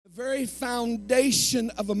very foundation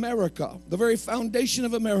of America, the very foundation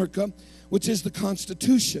of America, which is the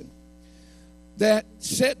Constitution that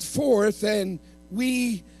set forth, and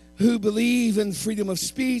we who believe in freedom of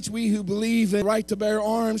speech, we who believe in the right to bear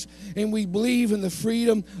arms, and we believe in the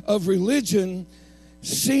freedom of religion,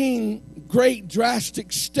 seen great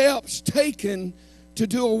drastic steps taken to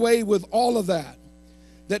do away with all of that.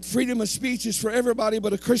 That freedom of speech is for everybody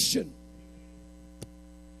but a Christian.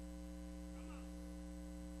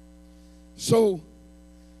 So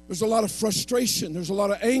there's a lot of frustration. There's a lot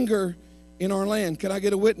of anger in our land. Can I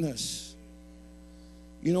get a witness?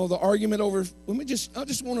 You know, the argument over, I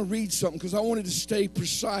just want to read something because I wanted to stay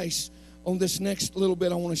precise on this next little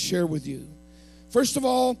bit I want to share with you. First of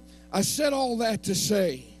all, I said all that to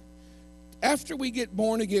say, after we get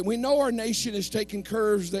born again, we know our nation is taking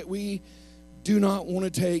curves that we do not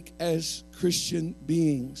want to take as Christian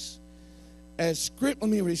beings. Let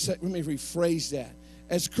me rephrase that.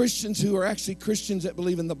 As Christians who are actually Christians that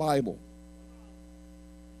believe in the Bible.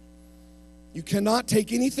 You cannot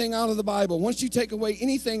take anything out of the Bible. Once you take away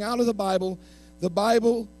anything out of the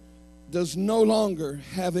Bible does no longer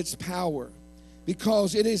have its power,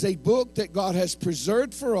 because it is a book that God has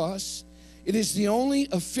preserved for us. It is the only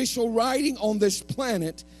official writing on this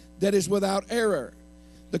planet that is without error.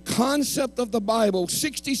 The concept of the Bible,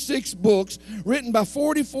 66 books written by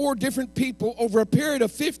 44 different people over a period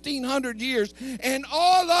of 1,500 years, and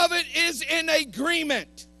all of it is in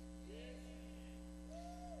agreement.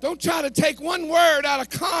 Don't try to take one word out of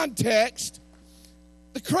context.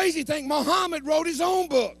 The crazy thing, Muhammad wrote his own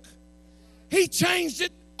book. He changed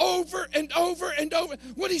it over and over and over.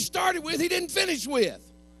 What he started with, he didn't finish with.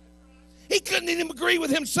 He couldn't even agree with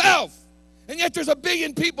himself, and yet there's 1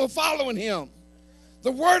 billion people following him.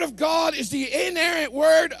 The Word of God is the inerrant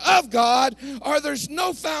Word of God, or there's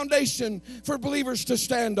no foundation for believers to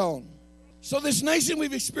stand on. So this nation,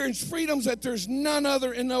 we've experienced freedoms that there's none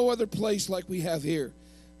other in no other place like we have here.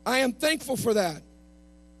 I am thankful for that.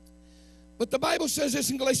 But the Bible says this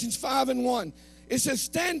in Galatians 5:1. It says,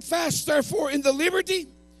 "Stand fast, therefore, in the liberty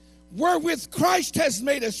wherewith Christ has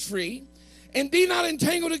made us free, and be not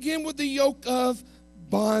entangled again with the yoke of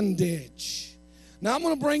bondage." Now I'm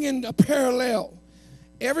going to bring in a parallel.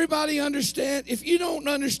 Everybody understand? If you don't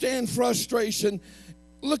understand frustration,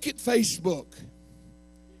 look at Facebook.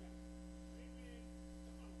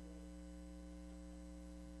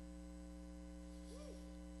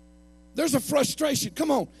 There's a frustration.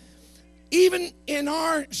 Come on. Even in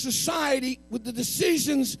our society, with the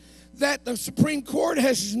decisions that the Supreme Court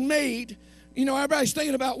has made, you know, everybody's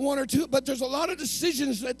thinking about one or two, but there's a lot of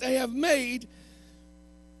decisions that they have made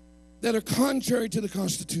that are contrary to the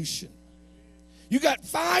Constitution. You got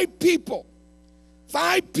five people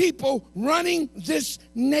running this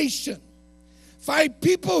nation. 5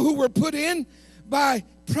 people who were put in by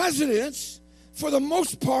presidents, for the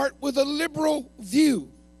most part, with a liberal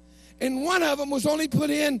view. And one of them was only put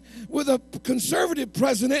in with a conservative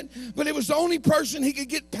president, but it was the only person he could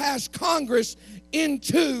get past Congress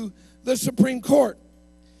into the Supreme Court.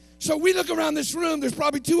 So we look around this room, there's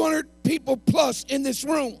probably 200 people plus in this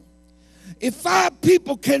room. If 5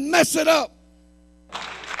 people can mess it up,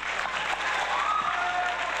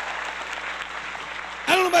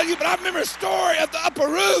 I don't know about you, but I remember a story of the upper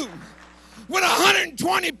room when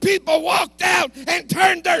 120 people walked out and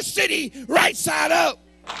turned their city right side up.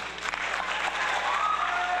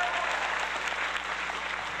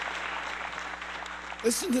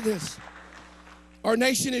 Listen to this. Our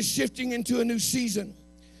nation is shifting into a new season.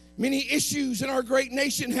 Many issues in our great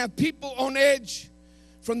nation have people on edge,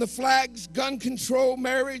 from the flags, gun control,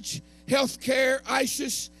 marriage, health care,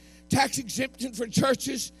 ISIS, tax exemption for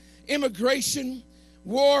churches, immigration,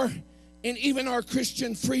 war, and even our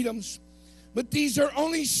Christian freedoms. But these are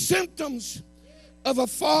only symptoms of a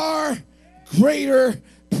far greater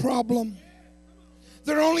problem.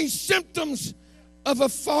 They're only symptoms of a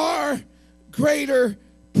far greater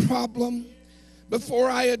problem. Before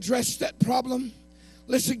I address that problem,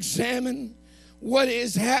 let's examine what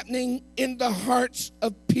is happening in the hearts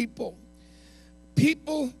of people.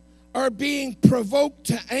 People are being provoked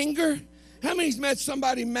to anger. How many's met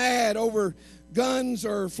somebody mad over guns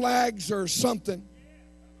or flags or something?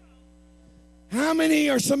 How many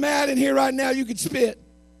are so mad in here right now you could spit?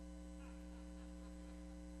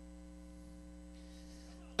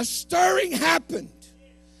 A stirring happened.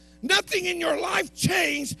 Nothing in your life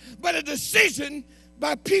changed but a decision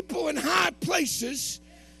by people in high places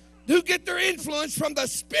who get their influence from the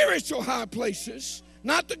spiritual high places,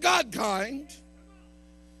 not the God kind.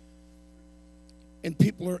 And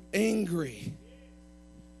people are angry.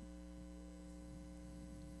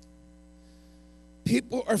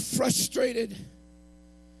 People are frustrated.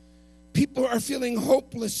 people are feeling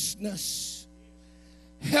hopelessness,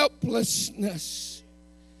 helplessness,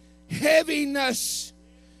 heaviness,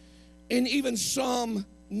 and even some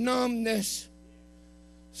numbness.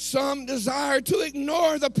 Some desire to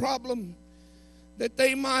ignore the problem, that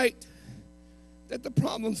the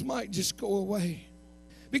problems might just go away.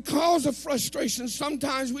 Because of frustration,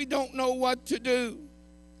 sometimes we don't know what to do.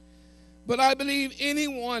 But I believe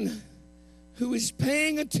anyone who is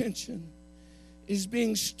paying attention is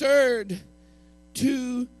being stirred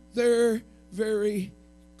to their very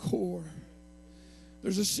core.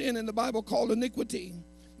 There's a sin in the Bible called iniquity.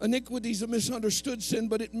 Iniquity is a misunderstood sin,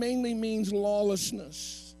 but it mainly means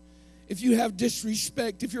lawlessness. If you have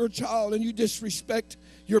disrespect, if you're a child and you disrespect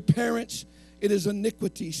your parents, it is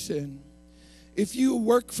iniquity sin. If you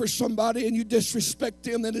work for somebody and you disrespect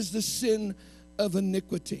them, that is the sin of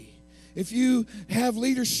iniquity. If you have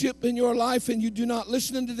leadership in your life and you do not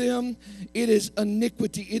listen to them, it is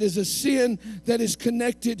iniquity. It is a sin that is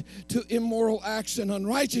connected to immoral acts and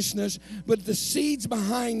unrighteousness, but the seeds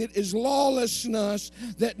behind it is lawlessness,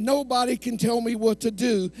 that nobody can tell me what to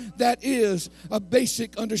do. That is a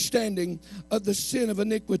basic understanding of the sin of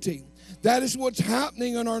iniquity. That is what's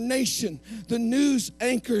happening in our nation. The news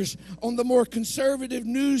anchors on the more conservative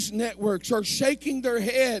news networks are shaking their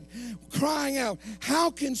head, crying out,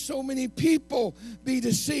 how can so many people be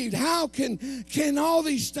deceived? How can all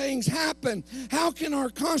these things happen? How can our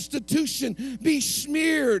Constitution be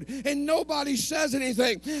smeared and nobody says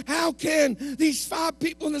anything? How can these 5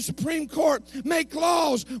 people in the Supreme Court make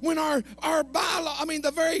laws when our bylaw,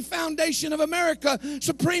 the very foundation of America,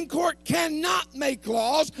 Supreme Court cannot make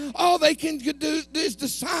laws? All they can do is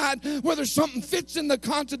decide whether something fits in the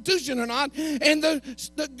Constitution or not, and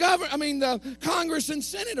the Congress and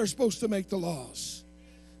Senate are supposed to make the laws.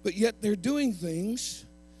 But yet they're doing things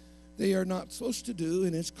they are not supposed to do,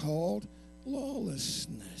 and it's called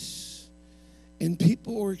lawlessness. And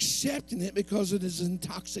people are accepting it because it is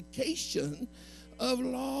intoxication of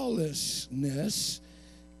lawlessness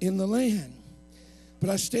in the land. But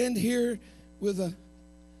I stand here with a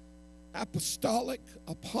apostolic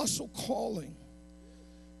apostle calling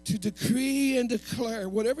to decree and declare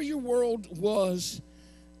whatever your world was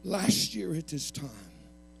last year at this time,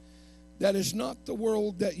 that is not the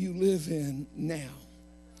world that you live in now.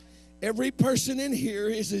 Every person in here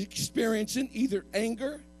is experiencing either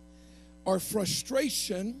anger or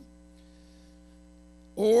frustration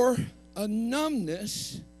or a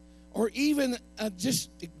numbness or even just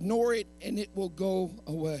ignore it and it will go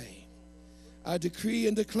away. I decree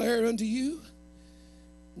and declare unto you,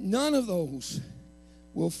 none of those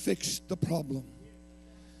will fix the problem.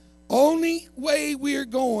 Only way we're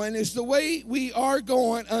going is the way we are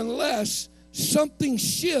going unless something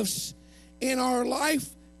shifts in our life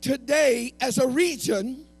today as a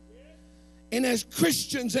region and as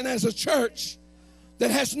Christians and as a church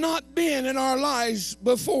that has not been in our lives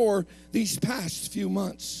before these past few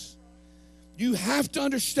months. You have to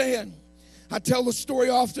understand. I tell the story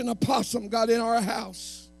often. A possum got in our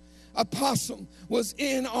house. A possum was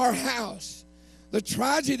in our house. The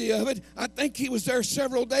tragedy of it, I think he was there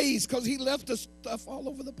several days because he left the stuff all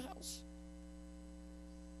over the house.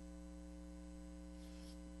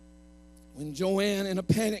 When Joanne, in a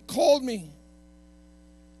panic, called me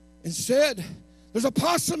and said, there's a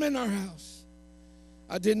possum in our house,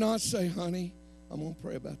 I did not say, honey, I'm going to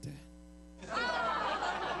pray about that.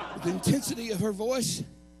 With the intensity of her voice,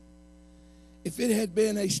 if it had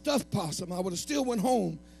been a stuffed possum, I would have still went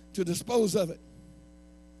home to dispose of it.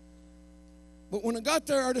 But when I got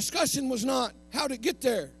there, our discussion was not how to get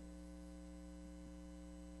there. There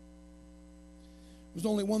was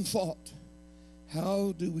only one thought.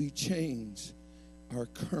 How do we change our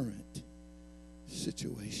current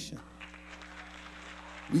situation?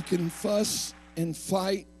 We can fuss and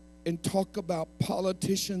fight and talk about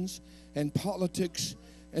politicians and politics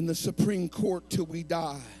and the Supreme Court till we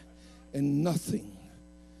die, and nothing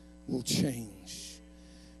will change.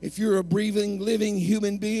 If you're a breathing, living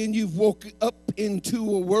human being, you've woke up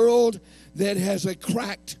into a world that has a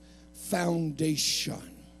cracked foundation.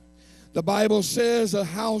 The Bible says a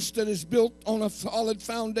house that is built on a solid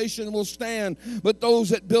foundation will stand, but those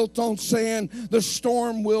that built on sand, the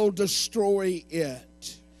storm will destroy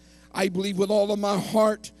it. I believe with all of my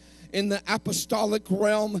heart in the apostolic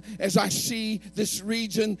realm, as I see this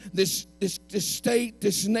region, this state,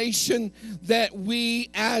 this nation, that we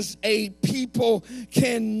as a people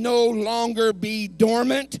can no longer be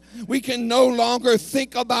dormant. We can no longer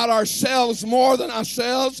think about ourselves more than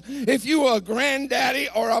ourselves. If you are a granddaddy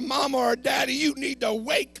or a mama or a daddy, you need to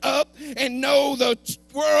wake up and know the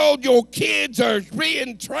world your kids are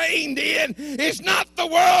being trained in is not the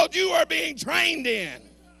world you are being trained in.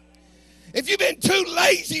 if you've been too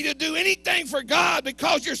lazy to do anything for God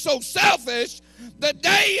because you're so selfish, the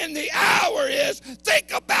day and the hour is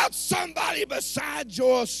think about somebody besides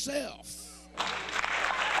yourself.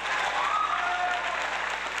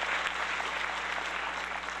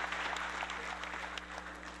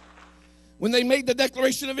 When they made the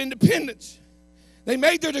Declaration of Independence, they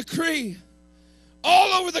made their decree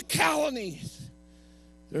all over the colonies.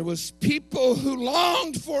 There was people who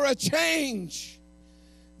longed for a change.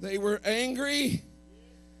 They were angry.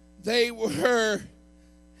 They were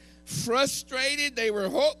frustrated. They were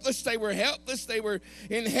hopeless. They were helpless. They were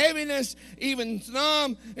in heaviness, even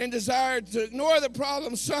numb, and desired to ignore the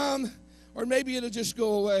problem some, or maybe it'll just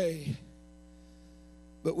go away.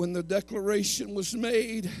 But when the declaration was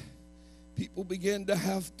made, people began to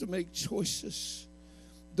have to make choices.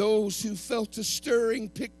 Those who felt a stirring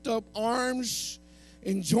picked up arms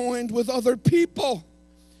and joined with other people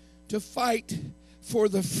to fight for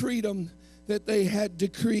the freedom that they had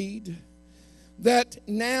decreed. That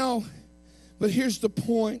now, but here's the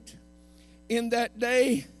point. In that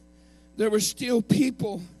day, there were still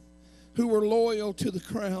people who were loyal to the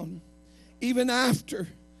crown, even after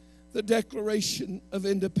the Declaration of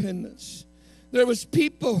Independence. There was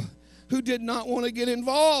people who did not want to get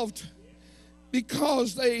involved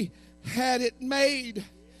because they had it made.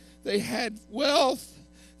 They had wealth.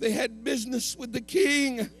 They had business with the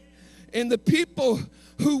king. And the people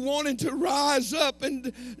who wanted to rise up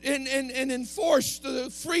and enforce the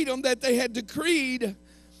freedom that they had decreed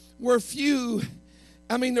were few.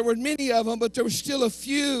 I mean, there were many of them, but there were still a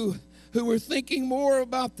few who were thinking more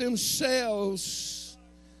about themselves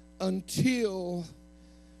until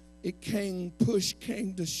push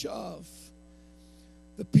came to shove.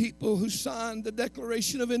 The people who signed the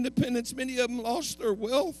Declaration of Independence, many of them lost their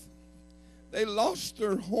wealth. They lost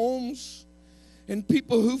their homes. And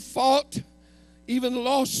people who fought even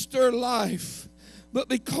lost their life. But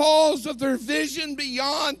because of their vision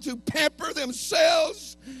beyond to pamper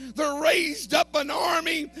themselves, they raised up an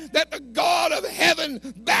army that the God of heaven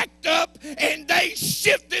backed up, and they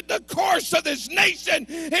shifted the course of this nation,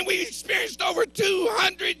 and we experienced over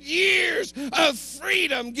 200 years of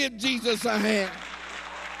freedom. Give Jesus a hand.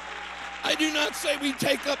 I do not say we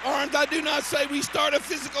take up arms. I do not say we start a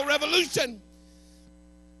physical revolution.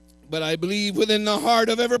 But I believe within the heart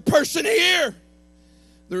of every person here,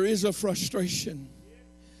 there is a frustration.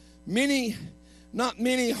 Many, not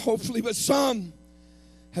many hopefully, but some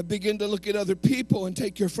have begun to look at other people and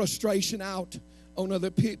take your frustration out on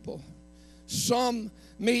other people. Some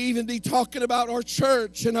may even be talking about our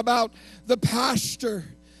church and about the pastor.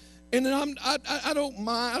 And I don't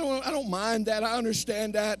mind that. I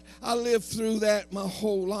understand that. I lived through that my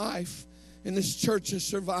whole life. And this church has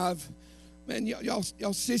survived. Man,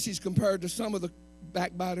 y'all sissies compared to some of the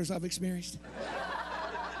backbiters I've experienced.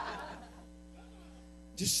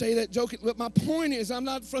 Just say that joking. But my point is, I'm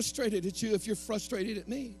not frustrated at you if you're frustrated at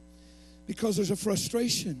me, because there's a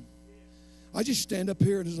frustration. I just stand up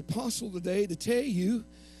here as apostle today to tell you,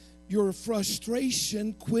 your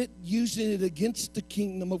frustration, quit using it against the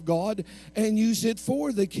kingdom of God and use it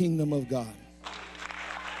for the kingdom of God.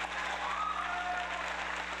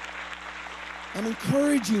 I'm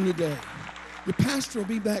encouraging you today. Your pastor will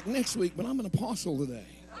be back next week, but I'm an apostle today.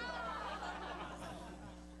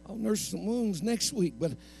 I'll nurse some wounds next week,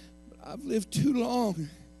 but I've lived too long,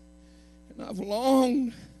 and I've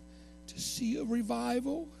longed to see a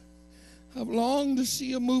revival. I've longed to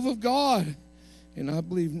see a move of God, and I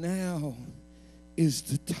believe now is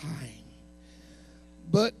the time.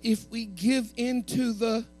 But if we give into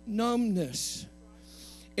the numbness,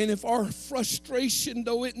 and if our frustration,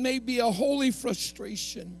 though it may be a holy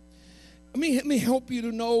frustration, let me help you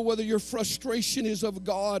to know whether your frustration is of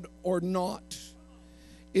God or not.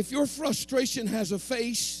 If your frustration has a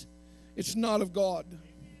face, it's not of God.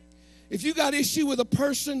 If you got issue with a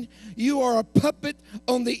person, you are a puppet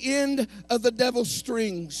on the end of the devil's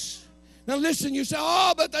strings. Now listen, you say,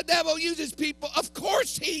 oh, but the devil uses people. Of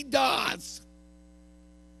course he does.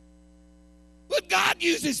 But God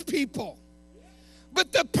uses people.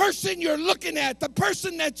 But the person you're looking at, the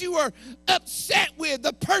person that you are upset with,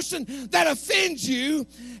 the person that offends you,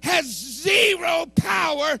 has zero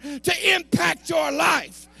power to impact your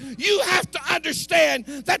life. You have to understand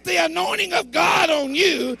that the anointing of God on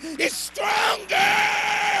you is stronger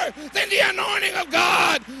than the anointing of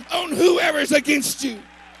God on whoever's against you.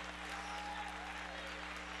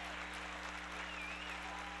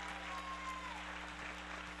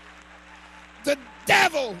 The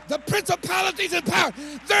devil, the principalities and powers.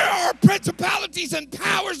 There are principalities and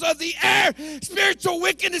powers of the air, spiritual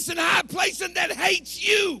wickedness in high places that hates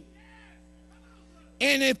you.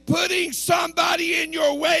 And if putting somebody in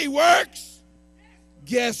your way works,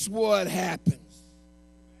 guess what happens?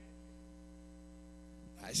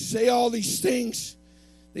 I say all these things.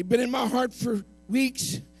 They've been in my heart for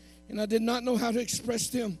weeks, and I did not know how to express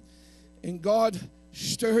them. And God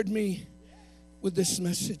stirred me with this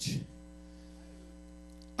message.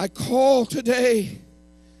 I call today,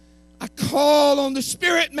 I call on the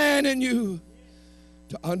spirit man in you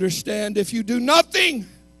to understand if you do nothing.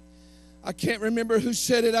 I can't remember who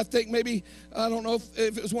said it. I think maybe, I don't know if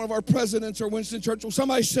it was one of our presidents or Winston Churchill.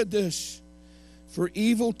 Somebody said this: for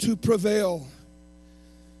evil to prevail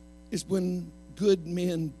is when good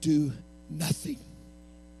men do nothing.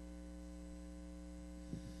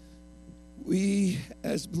 We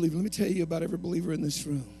as believers, let me tell you about every believer in this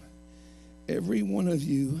room. Every one of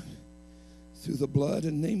you, through the blood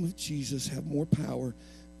and name of Jesus, have more power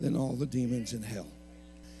than all the demons in hell.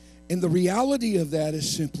 And the reality of that is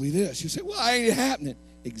simply this. You say, well, it ain't happening.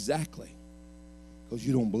 Exactly. Because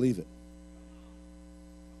you don't believe it.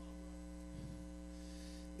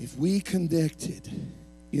 If we connected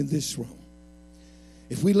in this room,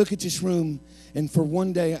 if we look at this room and for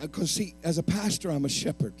one day, because see, as a pastor, I'm a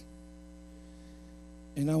shepherd.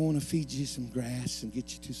 And I want to feed you some grass and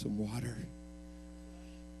get you to some water.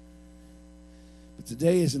 But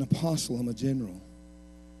today, as an apostle, I'm a general.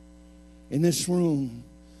 In this room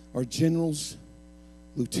are generals,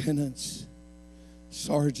 lieutenants,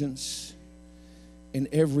 sergeants, in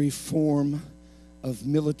every form of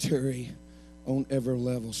military on every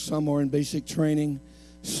level. Some are in basic training.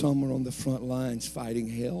 Some are on the front lines fighting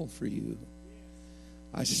hell for you.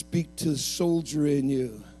 I speak to the soldier in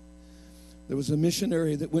you. There was a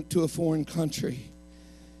missionary that went to a foreign country,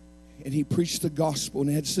 and he preached the gospel, and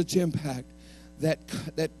it had such impact that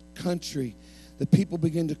country, the people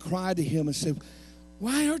began to cry to him and say,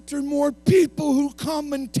 why aren't there more people who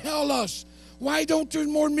come and tell us? Why don't there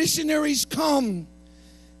more missionaries come?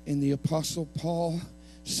 And the Apostle Paul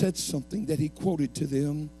said something that he quoted to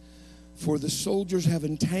them. For the soldiers have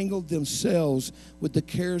entangled themselves with the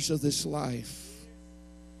cares of this life.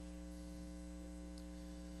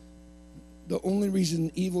 The only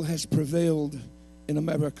reason evil has prevailed in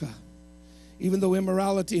America, even though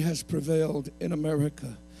immorality has prevailed in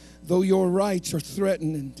America, though your rights are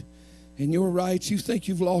threatened, and your rights, you think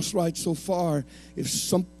you've lost rights so far, if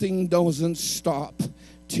something doesn't stop,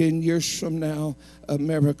 10 years from now,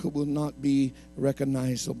 America will not be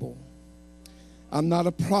recognizable. I'm not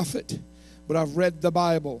a prophet, but I've read the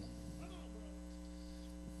Bible.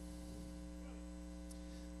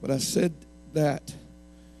 But I said that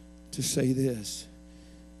to say this: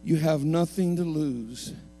 you have nothing to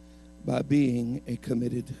lose by being a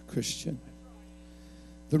committed Christian.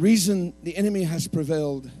 The reason the enemy has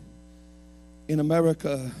prevailed in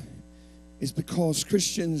America is because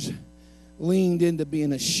Christians leaned into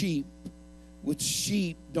being a sheep, which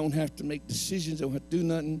sheep don't have to make decisions, don't have to do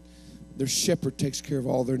nothing. Their shepherd takes care of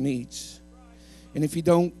all their needs. And if you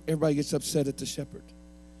don't, everybody gets upset at the shepherd.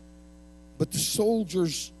 But the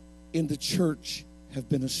soldiers in the church have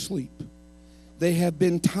been asleep. They have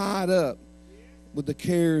been tied up with the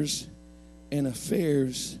cares and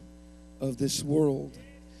affairs of this world.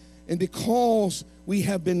 And because we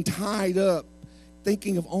have been tied up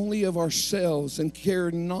thinking of only of ourselves and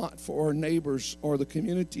care not for our neighbors or the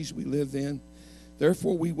communities we live in,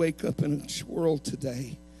 therefore we wake up in a world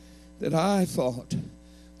today that I thought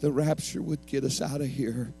the rapture would get us out of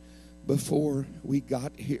here before we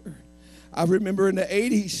got here. I remember in the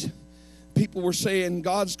 80s, people were saying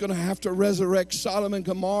God's going to have to resurrect Sodom and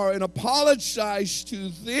Gomorrah and apologize to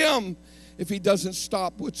them if he doesn't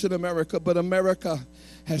stop what's in America. But America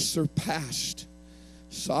has surpassed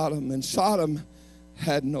Sodom. And Sodom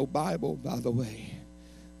had no Bible, by the way.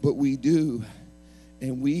 But we do.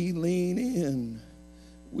 And we lean in.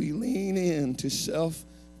 We lean in to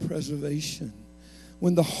self-preservation,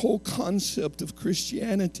 when the whole concept of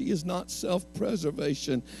Christianity is not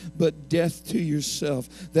self-preservation, but death to yourself,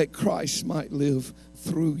 that Christ might live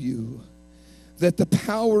through you. That the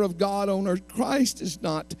power of God on earth, Christ is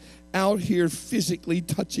not out here physically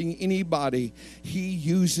touching anybody. He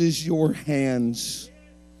uses your hands.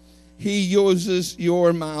 He uses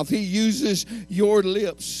your mouth. He uses your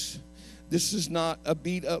lips. This is not a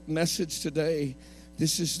beat-up message today.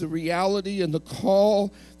 This is the reality and the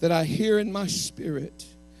call that I hear in my spirit.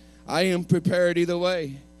 I am prepared either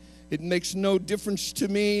way. It makes no difference to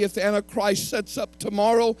me if the Antichrist sets up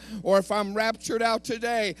tomorrow or if I'm raptured out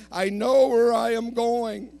today. I know where I am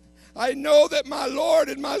going. I know that my Lord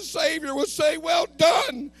and my Savior will say, well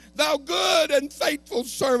done, thou good and faithful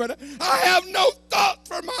servant. I have no thought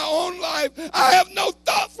for my own life. I have no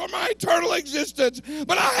thought for my eternal existence.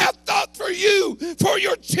 But I have thought up for you, for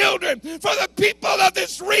your children, for the people of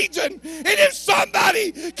this region. And if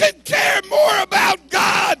somebody can care more about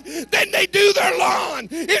God than they do their lawn,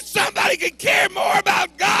 if somebody can care more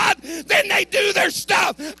about God than they do their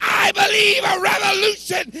stuff, I believe a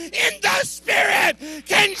revolution in the Spirit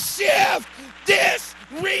can shift this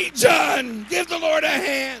region. Give the Lord a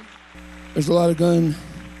hand. There's a lot of gun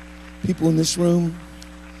people in this room.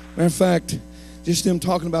 Matter of fact, just them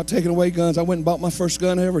talking about taking away guns, I went and bought my first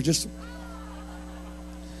gun ever. It's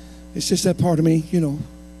just that part of me, you know.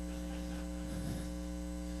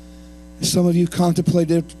 Some of you contemplate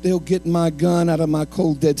they'll get my gun out of my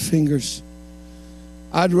cold, dead fingers.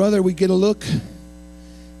 I'd rather we get a look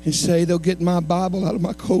and say they'll get my Bible out of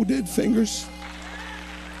my cold, dead fingers.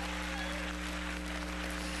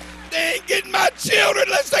 They ain't getting my children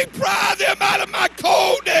unless they pry them out of my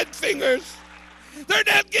cold, dead fingers. They're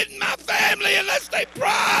not getting my family unless they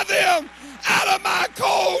pry them out of my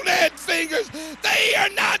cold, dead fingers. They are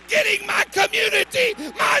not getting my community,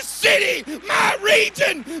 my city, my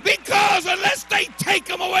region, because unless they take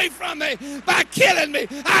them away from me by killing me,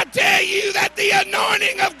 I tell you that the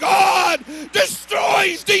anointing of God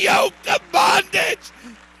destroys the yoke of bondage.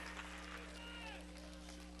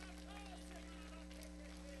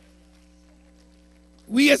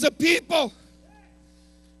 We as a people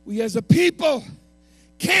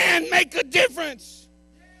can make a difference.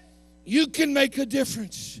 You can make a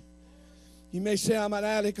difference. You may say, I'm an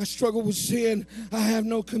addict, I struggle with sin, I have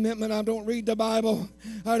no commitment, I don't read the Bible,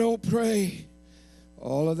 I don't pray.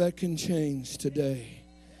 All of that can change today.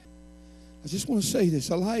 I just want to say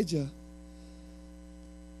this. Elijah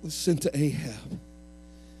was sent to Ahab.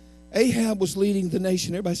 Ahab was leading the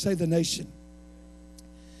nation. Everybody say the nation.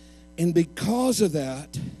 And because of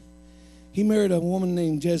that, he married a woman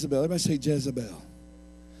named Jezebel. Everybody say Jezebel.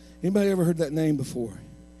 Anybody ever heard that name before?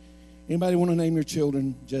 Anybody want to name your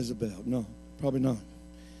children Jezebel? No, probably not.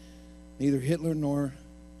 Neither Hitler nor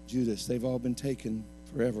Judas. They've all been taken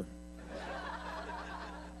forever.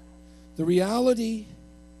 The reality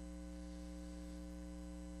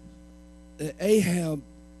that Ahab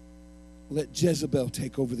let Jezebel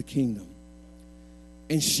take over the kingdom.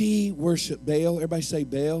 And she worshiped Baal. Everybody say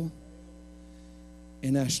Baal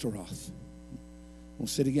and Ashtaroth.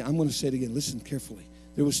 I'm going to say it again. Listen carefully.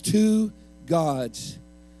 There was two gods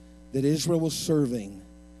that Israel was serving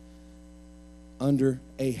under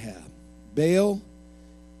Ahab. Baal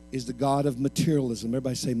is the god of materialism.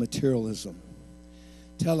 Everybody say materialism.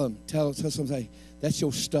 Tell somebody, that's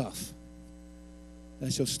your stuff.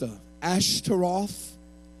 That's your stuff. Ashtaroth,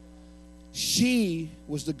 she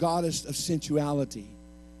was the goddess of sensuality.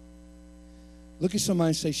 Look at somebody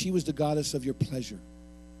and say, she was the goddess of your pleasure.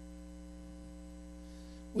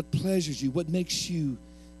 What pleasures you? What makes you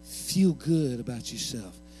feel good about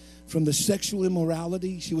yourself? From the sexual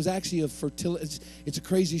immorality, she was actually a fertility. It's a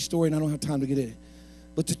crazy story, and I don't have time to get in it.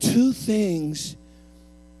 But the two things,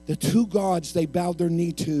 the two gods they bowed their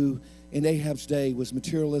knee to in Ahab's day was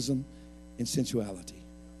materialism and sensuality.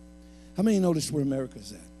 How many notice where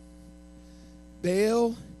America's at?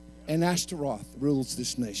 Baal and Ashtaroth rules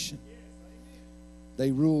this nation.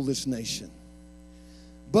 They rule this nation.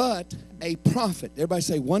 But a prophet, everybody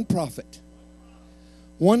say one prophet.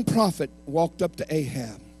 One prophet walked up to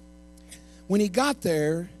Ahab. When he got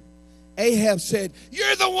there, Ahab said,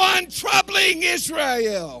 you're the one troubling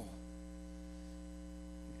Israel.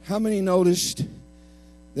 How many noticed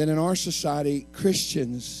that in our society,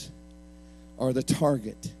 Christians are the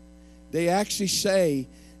target? They actually say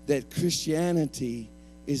that Christianity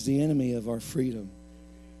is the enemy of our freedom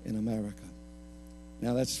in America.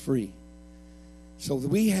 Now that's free. So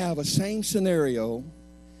we have a same scenario.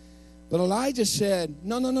 But Elijah said,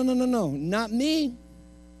 no, not me,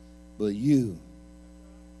 but you.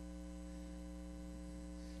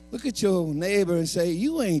 Look at your neighbor and say,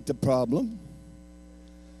 you ain't the problem.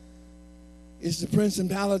 It's the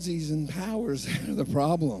principalities and powers that are the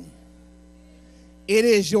problem. It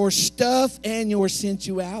is your stuff and your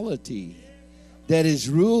sensuality that is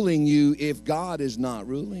ruling you if God is not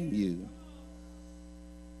ruling you.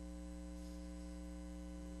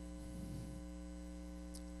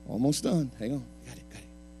 Almost done. Hang on. Got it.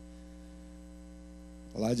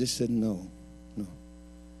 Elijah said, no,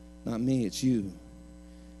 not me, it's you.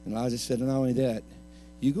 And Elijah said, not only that,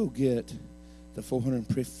 you go get the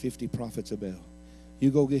 450 prophets of Baal.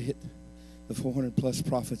 You go get the 400 plus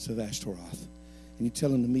prophets of Ashtaroth. And you tell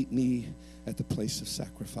them to meet me at the place of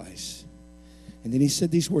sacrifice. And then he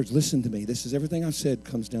said these words, listen to me. This is everything I've said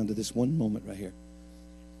comes down to this one moment right here.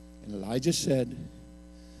 And Elijah said,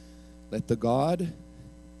 let the God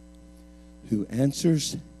who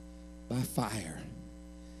answers by fire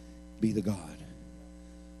be the God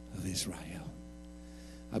of Israel.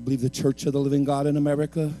 I believe the Church of the Living God in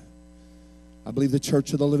America. I believe the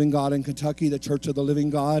Church of the Living God in Kentucky, the Church of the Living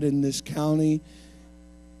God in this county,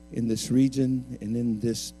 in this region, and in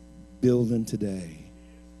this building today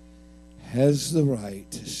has the right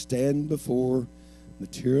to stand before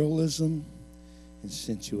materialism and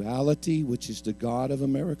sensuality, which is the God of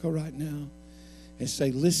America right now, and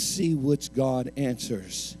say, let's see which God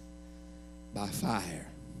answers by fire.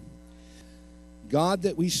 God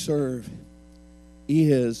that we serve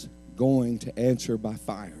is going to answer by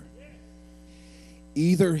fire.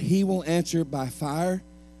 Either he will answer by fire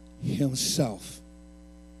himself.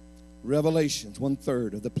 Revelations,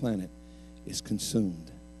 1/3 of the planet is consumed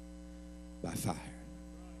by fire.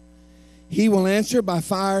 He will answer by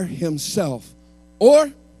fire himself.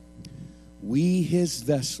 Or we, his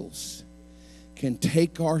vessels, can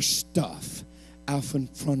take our stuff out in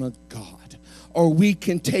front of God. Or we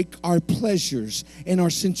can take our pleasures and our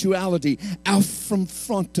sensuality out from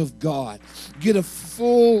front of God. Get a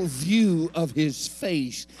full view of his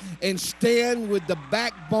face and stand with the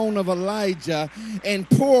backbone of Elijah and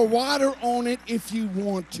pour water on it if you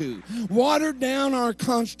want to. Water down our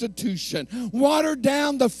Constitution. Water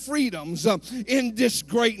down the freedoms in this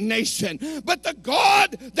great nation. But the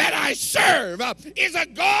God that I serve is a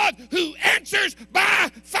God who answers by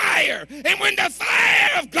fire. And when the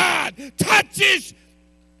fire of God touches,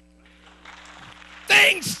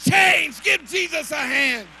 things change. Give Jesus a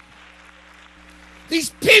hand.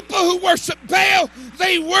 These people who worship Baal,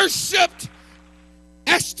 they worshiped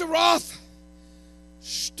Ashtaroth,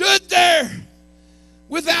 stood there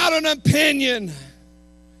without an opinion.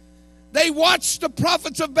 They watched the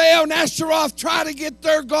prophets of Baal and Ashtaroth try to get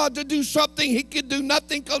their God to do something. He could do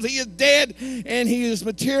nothing because he is dead, and he is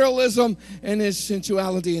materialism and his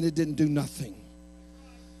sensuality, and it didn't do nothing.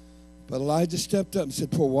 But Elijah stepped up and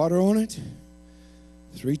said, pour water on it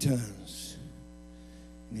 3 times.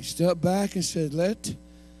 And he stepped back and said, let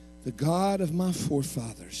the God of my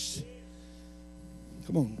forefathers,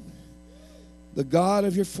 come on, the God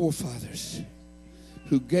of your forefathers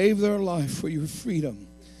who gave their life for your freedom,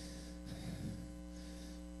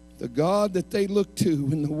 the God that they looked to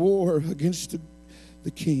in the war against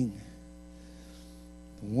the king,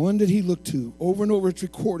 the one that he looked to, over and over it's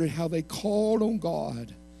recorded how they called on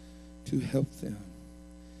God to help them.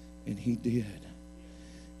 And he did.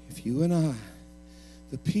 If you and I,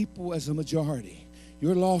 the people as a majority,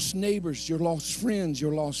 your lost neighbors, your lost friends,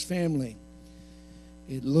 your lost family,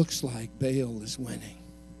 it looks like Baal is winning.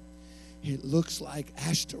 It looks like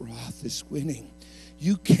Ashtaroth is winning.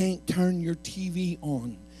 You can't turn your TV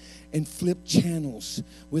on and flip channels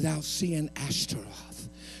without seeing Ashtaroth.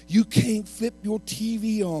 You can't flip your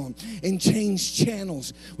TV on and change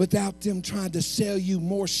channels without them trying to sell you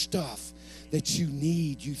more stuff that you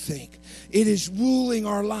need, you think. It is ruling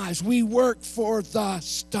our lives. We work for the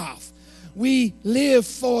stuff. We live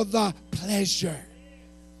for the pleasure.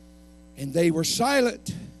 And they were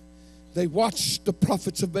silent. They watched the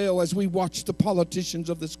prophets of Baal as we watch the politicians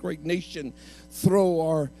of this great nation throw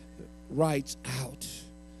our rights out.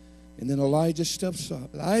 And then Elijah steps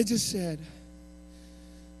up. Elijah said,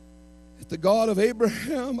 the God of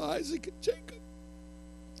Abraham, Isaac, and Jacob,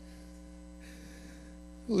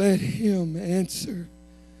 let him answer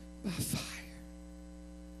by fire.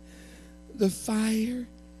 The fire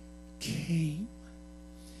came.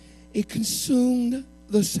 It consumed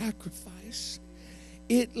the sacrifice.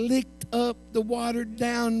 It licked up the watered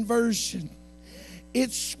down version.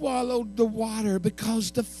 It swallowed the water,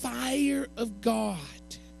 because the fire of God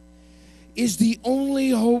is the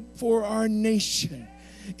only hope for our nation.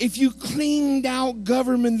 If you cleaned out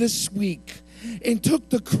government this week and took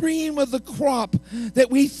the cream of the crop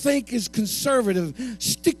that we think is conservative,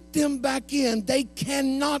 stick them back in, they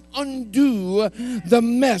cannot undo the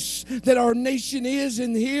mess that our nation is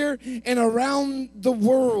in here and around the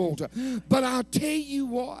world. But I'll tell you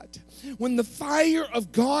what, when the fire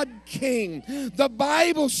of God came, the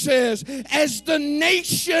Bible says, as the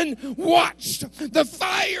nation watched the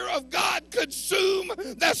fire of God consume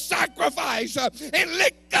the sacrifice and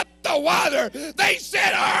lick up the water, they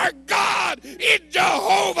said, our God is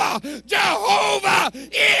Jehovah. Jehovah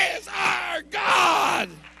is our God.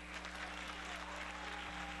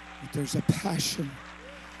 But there's a passion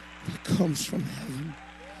that comes from heaven,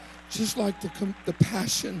 just like the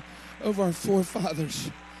passion of our forefathers.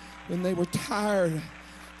 When they were tired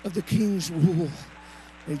of the king's rule,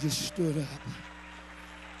 they just stood up.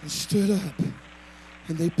 They stood up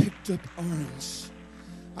and they picked up arms.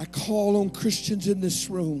 I call on Christians in this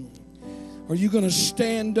room. Are you going to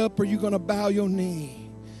stand up, or are you going to bow your knee?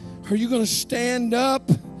 Are you going to stand up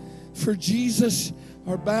for Jesus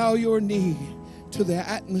or bow your knee to the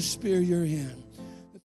atmosphere you're in.